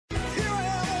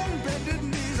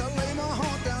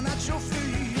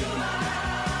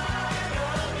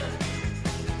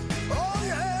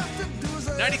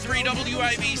93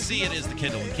 WIBC, it is the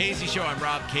Kendall and Casey Show. I'm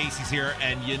Rob, Casey's here.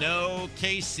 And you know,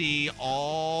 Casey,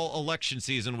 all election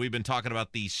season, we've been talking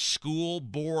about the school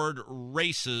board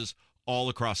races all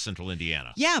across central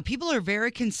Indiana. Yeah, people are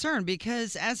very concerned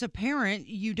because as a parent,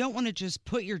 you don't want to just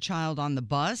put your child on the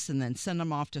bus and then send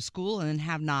them off to school and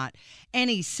have not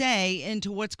any say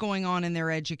into what's going on in their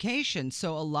education.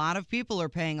 So a lot of people are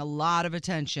paying a lot of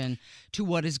attention to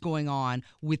what is going on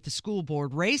with the school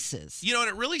board races. You know, and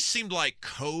it really seemed like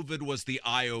COVID was the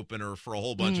eye-opener for a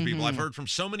whole bunch of people. I've heard from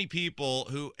so many people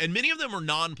who, and many of them were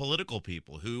non-political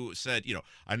people who said, you know,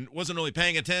 I wasn't really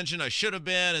paying attention, I should have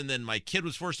been, and then my kid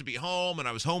was forced to be home, and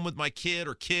I was home with my kid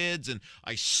or kids, and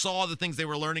I saw the things they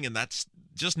were learning, and that's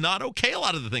just not okay, a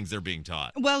lot of the things they're being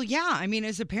taught. Well, yeah. I mean,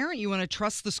 as a parent, you want to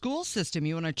trust the school system.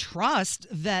 You want to trust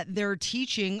that they're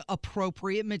teaching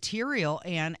appropriate material.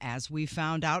 And as we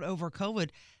found out over COVID,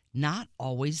 not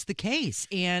always the case.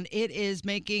 And it is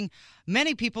making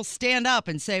many people stand up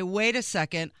and say, wait a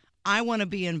second, I want to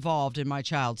be involved in my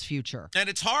child's future. And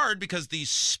it's hard because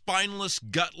these spineless,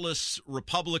 gutless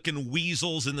Republican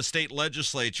weasels in the state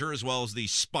legislature, as well as the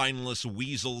spineless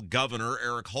weasel governor,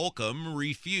 Eric Holcomb,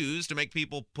 refuse to make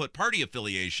people put party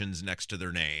affiliations next to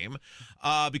their name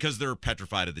because they're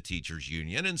petrified of the teachers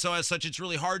union. And so as such, it's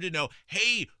really hard to know,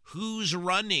 hey, who's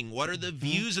running? What are the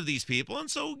views of these people? And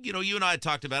so, you know, you and I had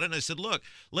talked about it, and I said, look,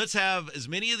 let's have as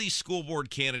many of these school board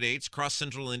candidates across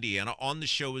central Indiana on the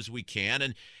show as we can.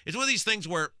 And it's one of these things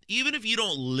where even if you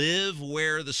don't live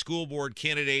where the school board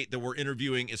candidate that we're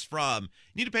interviewing is from,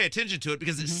 you need to pay attention to it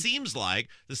because it seems like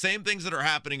the same things that are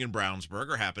happening in Brownsburg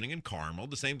are happening in Carmel.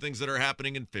 The same things that are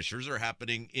happening in Fishers are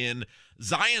happening in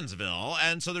Zionsville.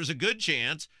 And so there's a good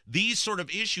chance these sort of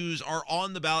issues are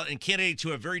on the ballot, and candidates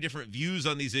who have very different views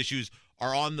on these issues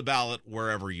are on the ballot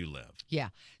wherever you live. Yeah.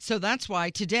 So that's why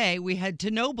today we head to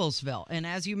Noblesville. And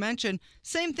as you mentioned,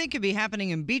 same thing could be happening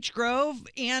in Beech Grove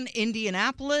and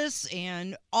Indianapolis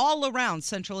and all around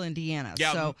central Indiana.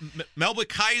 Yeah, so Melba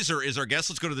Kiser is our guest.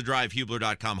 Let's go to the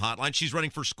drivehubler.com hotline. She's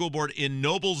running for school board in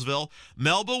Noblesville.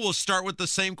 Melba, we'll start with the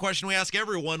same question we ask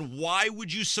everyone. Why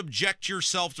would you subject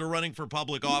yourself to running for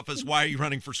public office? Why are you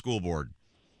running for school board?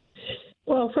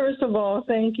 Well, first of all,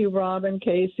 thank you, Rob and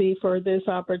Casey, for this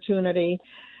opportunity.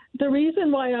 The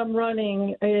reason why I'm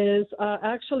running is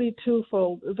actually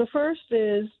twofold. The first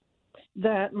is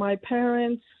that my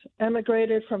parents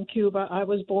emigrated from Cuba. I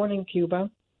was born in Cuba,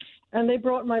 and they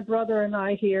brought my brother and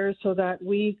I here so that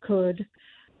we could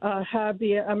have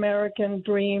the American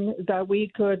dream, that we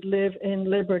could live in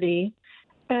liberty.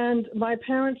 And my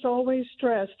parents always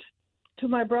stressed to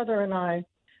my brother and I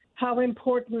how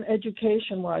important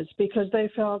education was, because they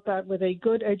felt that with a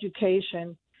good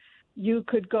education, you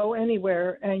could go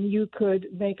anywhere and you could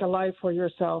make a life for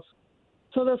yourself.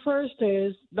 So the first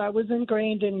is that was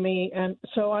ingrained in me, and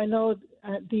so I know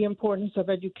the importance of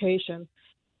education.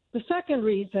 The second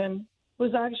reason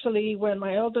was actually when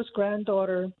my eldest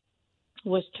granddaughter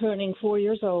was turning 4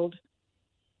 years old.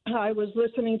 I was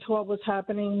listening to what was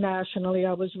happening nationally.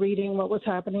 I was reading what was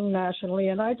happening nationally,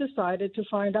 and I decided to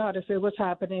find out if it was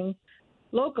happening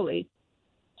locally.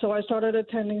 So I started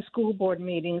attending school board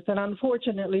meetings, and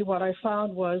unfortunately what I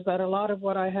found was that a lot of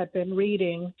what I had been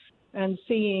reading and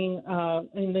seeing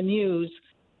in the news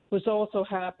was also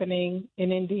happening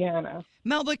in Indiana.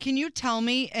 Melba, can you tell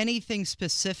me anything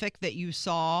specific that you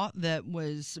saw that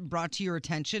was brought to your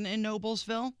attention in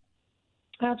Noblesville?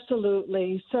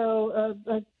 Absolutely. So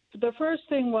the first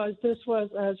thing was, this was,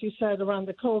 as you said, around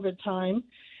the COVID time.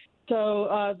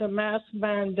 So the mask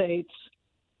mandates.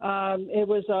 It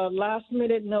was a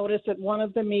last-minute notice at one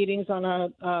of the meetings on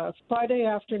a Friday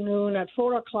afternoon at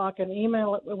 4 o'clock. An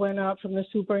email went out from the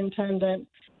superintendent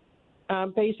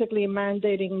basically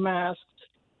mandating masks.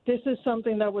 This is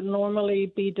something that would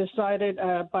normally be decided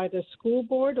by the school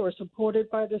board or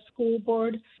supported by the school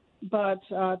board. But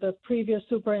the previous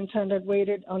superintendent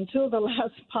waited until the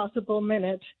last possible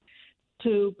minute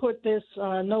to put this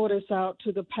notice out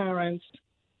to the parents.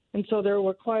 And so there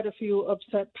were quite a few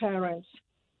upset parents.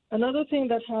 Another thing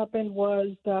that happened was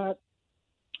that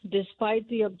despite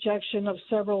the objection of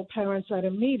several parents at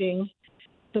a meeting,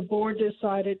 the board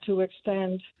decided to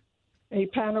extend a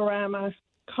panorama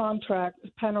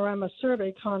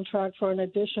survey contract for an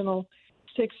additional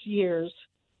 6 years.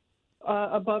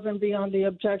 Above and beyond the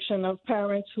objection of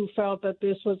parents who felt that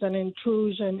this was an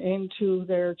intrusion into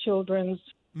their children's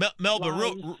Melba,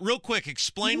 lives. real quick,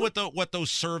 explain what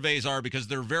those surveys are, because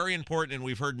they're very important, and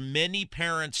we've heard many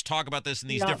parents talk about this in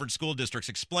these different school districts.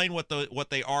 Explain what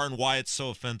they are and why it's so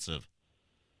offensive.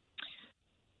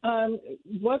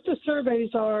 What the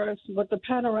surveys are, what the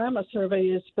panorama survey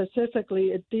is specifically,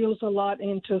 it deals a lot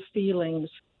into feelings.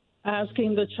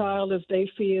 asking the child if they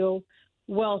feel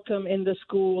welcome in the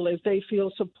school, if they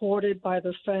feel supported by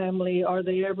the family, are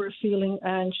they ever feeling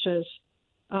anxious?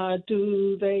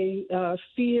 Do they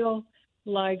feel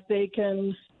like they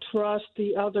can trust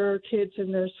the other kids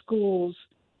in their schools?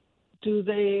 Do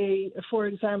they, for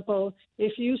example,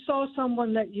 if you saw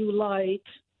someone that you like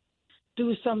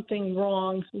do something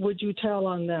wrong, would you tell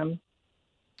on them?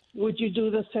 Would you do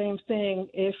the same thing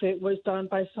if it was done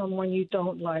by someone you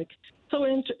don't like? So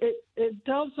it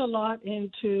delves a lot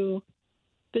into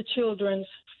the children's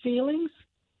feelings,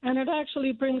 and it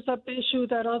actually brings up issues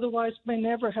that otherwise may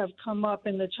never have come up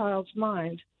in the child's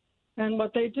mind. And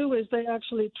what they do is they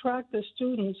actually track the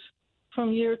students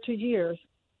from year to year.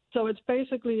 So it's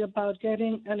basically about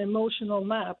getting an emotional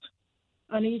map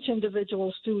on each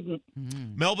individual student.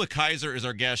 Melba Kiser is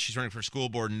our guest. She's running for school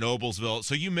board in Noblesville.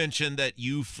 So you mentioned that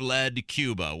you fled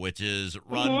Cuba, which is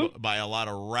run by a lot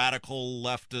of radical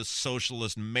leftist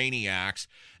socialist maniacs.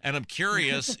 And I'm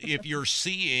curious if you're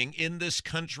seeing in this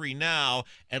country now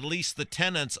at least the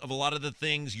tenets of a lot of the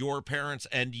things your parents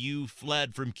and you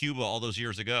fled from Cuba all those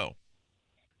years ago.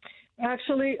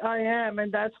 Actually, I am,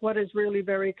 and that's what is really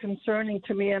very concerning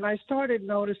to me. And I started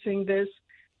noticing this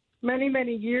many,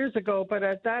 many years ago, but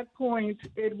at that point,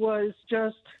 it was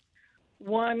just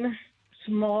one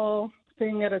small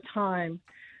thing at a time.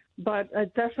 But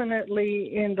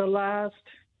definitely in the last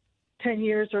 10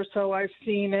 years or so, I've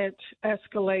seen it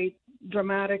escalate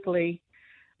dramatically.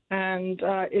 And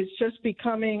it's just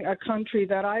becoming a country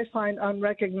that I find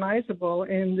unrecognizable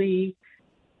in the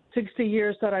 60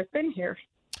 years that I've been here.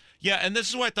 Yeah, and this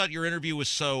is why I thought your interview was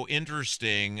so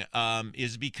interesting,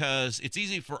 is because it's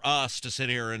easy for us to sit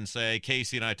here and say,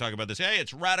 Casey and I talk about this, hey,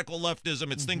 it's radical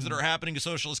leftism, it's things that are happening to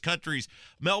socialist countries.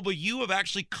 Melba, you have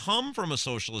actually come from a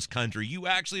socialist country. You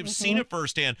actually have seen it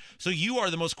firsthand. So you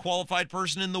are the most qualified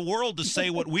person in the world to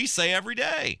say what we say every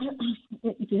day.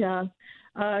 Yeah.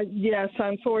 Yes,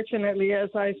 unfortunately, as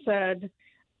I said,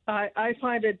 I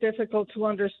find it difficult to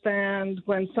understand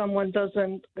when someone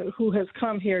who has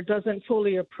come here doesn't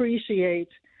fully appreciate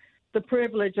the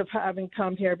privilege of having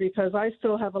come here, because I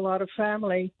still have a lot of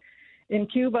family in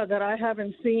Cuba that I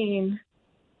haven't seen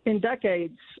in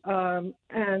decades.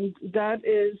 And that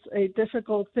is a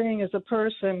difficult thing as a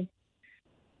person,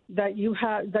 that you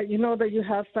know that you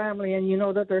have family and you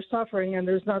know that they're suffering and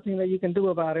there's nothing that you can do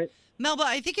about it. Melba,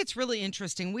 I think it's really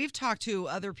interesting. We've talked to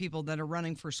other people that are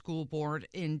running for school board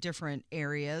in different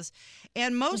areas,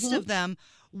 and most of them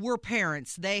were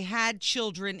parents. They had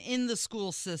children in the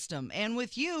school system. And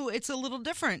with you, it's a little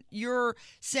different. You're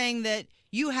saying that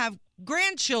you have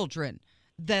grandchildren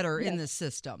that are in the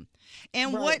system.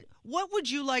 And what would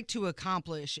you like to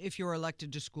accomplish if you're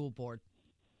elected to school board?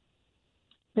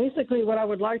 Basically, what I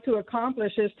would like to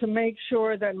accomplish is to make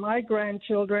sure that my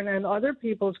grandchildren and other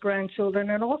people's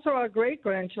grandchildren and also our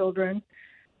great-grandchildren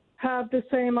have the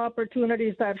same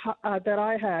opportunities that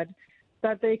I had,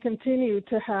 that they continue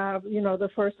to have, the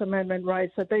First Amendment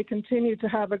rights, that they continue to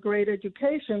have a great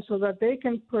education so that they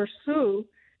can pursue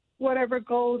whatever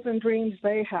goals and dreams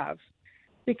they have.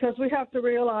 Because we have to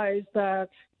realize that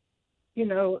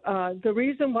the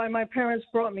reason why my parents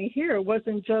brought me here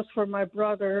wasn't just for my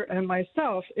brother and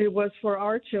myself. It was for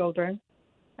our children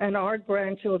and our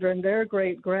grandchildren, their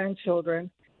great-grandchildren.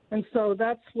 And so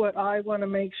that's what I want to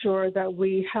make sure that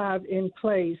we have in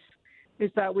place,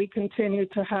 is that we continue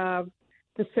to have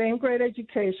the same great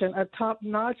education, a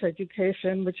top-notch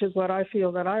education, which is what I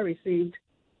feel that I received,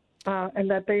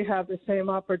 and that they have the same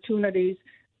opportunities,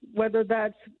 whether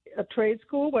that's a trade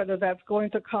school, whether that's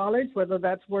going to college, whether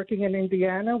that's working in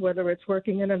Indiana, whether it's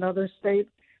working in another state,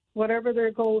 whatever their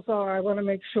goals are, I want to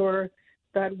make sure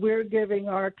that we're giving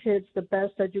our kids the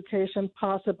best education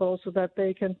possible so that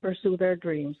they can pursue their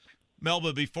dreams.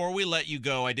 Melba, before we let you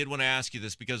go, I did want to ask you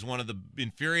this, because one of the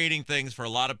infuriating things for a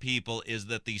lot of people is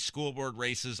that the school board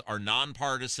races are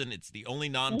nonpartisan. It's the only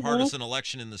nonpartisan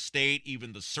election in the state.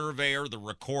 Even the surveyor, the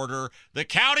recorder, the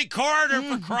county coroner,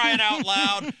 for crying out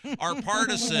loud, are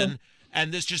partisan.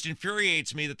 And this just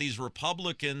infuriates me that these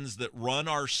Republicans that run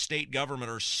our state government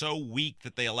are so weak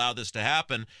that they allow this to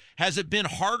happen. Has it been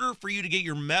harder for you to get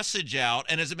your message out?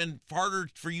 And has it been harder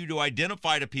for you to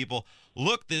identify to people,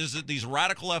 look, there's these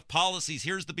radical left policies,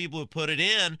 here's the people who put it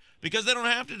in, because they don't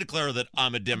have to declare that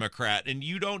I'm a Democrat, and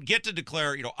you don't get to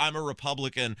declare, I'm a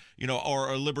Republican, or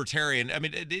a libertarian. I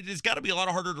mean, it's got to be a lot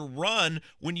harder to run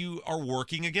when you are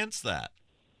working against that.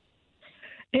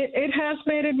 It has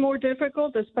made it more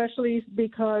difficult, especially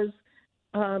because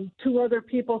two other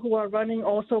people who are running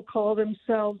also call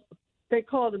themselves, they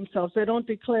don't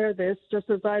declare this, just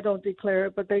as I don't declare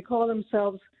it, but they call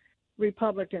themselves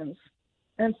Republicans.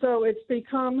 And so it's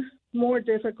become more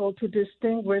difficult to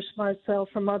distinguish myself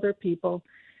from other people.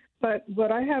 But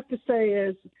what I have to say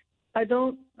is, I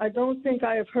don't think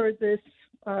I have heard this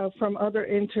from other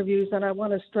interviews, and I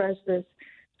want to stress this.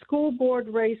 School board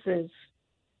races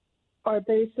are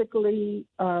basically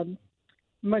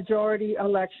majority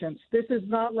elections. This is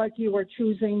not like you are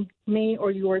choosing me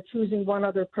or you are choosing one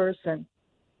other person.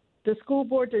 The school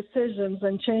board decisions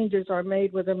and changes are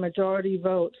made with a majority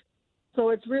vote. So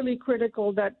it's really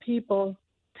critical that people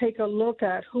take a look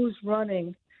at who's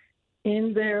running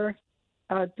in their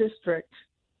district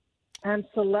and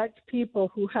select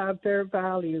people who have their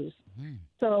values.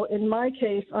 So in my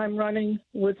case, I'm running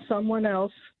with someone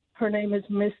else. Her name is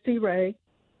Misty Ray.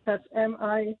 That's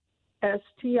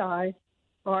Mistiray.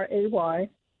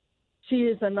 She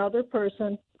is another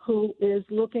person who is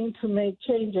looking to make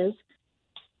changes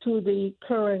to the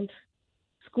current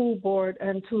school board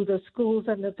and to the schools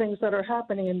and the things that are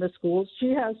happening in the schools.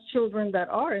 She has children that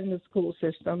are in the school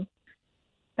system.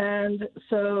 And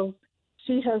so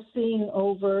she has seen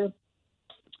over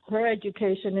her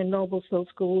education in Noblesville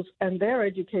schools and their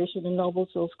education in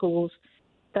Noblesville schools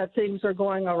that things are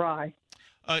going awry.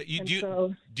 Do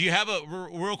you have a,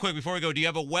 real quick before we go, do you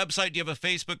have a website? Do you have a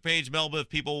Facebook page, Melba, if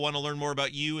people want to learn more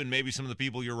about you and maybe some of the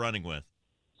people you're running with?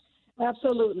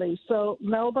 Absolutely. So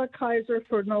Melba Kiser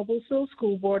for Noblesville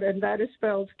School Board, and that is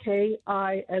spelled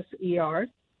Kiser,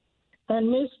 and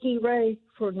Misty Ray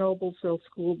for Noblesville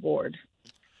School Board.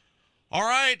 All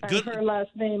right. And her last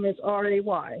name is Ray.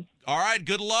 All right.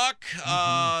 Good luck.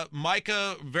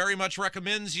 Micah very much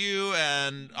recommends you,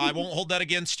 and I won't hold that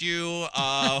against you.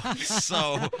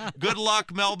 So good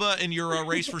luck, Melba, in your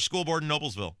race for school board in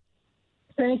Noblesville.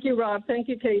 Thank you, Rob. Thank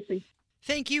you, Casey.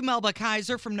 Thank you, Melba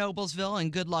Kiser from Noblesville,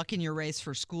 and good luck in your race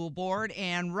for school board.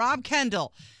 And Rob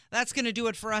Kendall, that's going to do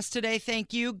it for us today.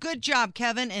 Thank you. Good job,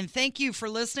 Kevin, and thank you for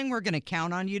listening. We're going to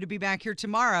count on you to be back here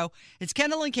tomorrow. It's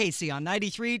Kendall and Casey on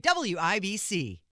 93 WIBC.